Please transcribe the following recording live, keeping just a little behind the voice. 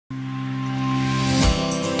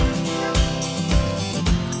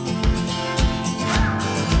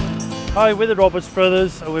Hi, we're the Roberts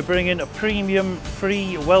brothers and we're bringing a premium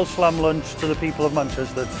free Welsh Lamb lunch to the people of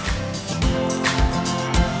Manchester.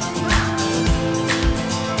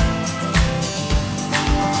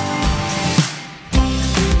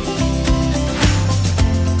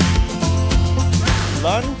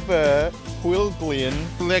 Lan fy, hwyl glin,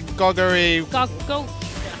 goggery.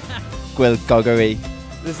 Gwyl goggery.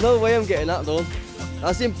 There's no way I'm getting that done.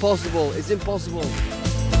 That's impossible. It's impossible.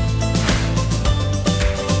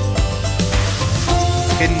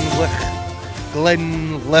 Gynlich,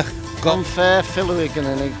 glenlich, Gonfair Philwig yn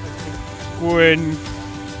unig. Gwyn,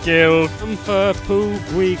 Gil, Ymfa, Pw,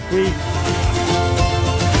 Gwi.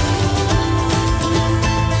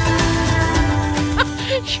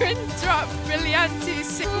 Drop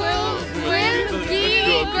brilliantis.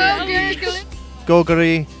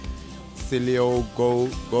 goggery, thilio,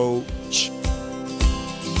 go, ch.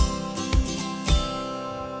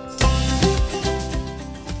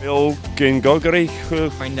 Wil gyn goggery.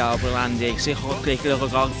 Find out brillandig. Sig hwch gweithio ddech o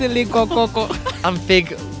gog. Silly go.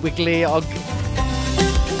 Amphig, wiggly, og.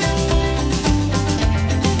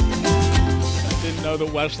 Didn't know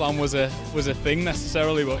that Welsh lamb was a thing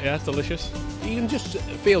necessarily, but yeah, delicious. You can just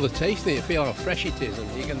feel the taste in it, feel how fresh it is, and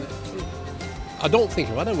you can. I don't think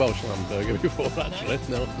I've had a Welsh lamb burger before, actually.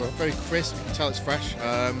 No. Very crisp, you can tell it's fresh.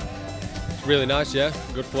 It's really nice, yeah.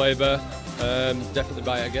 Good flavour. Definitely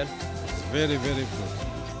buy it again. It's very, very good.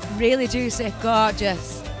 Really juicy,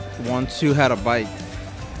 gorgeous. Once you had a bite,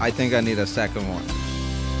 I think I need a second one.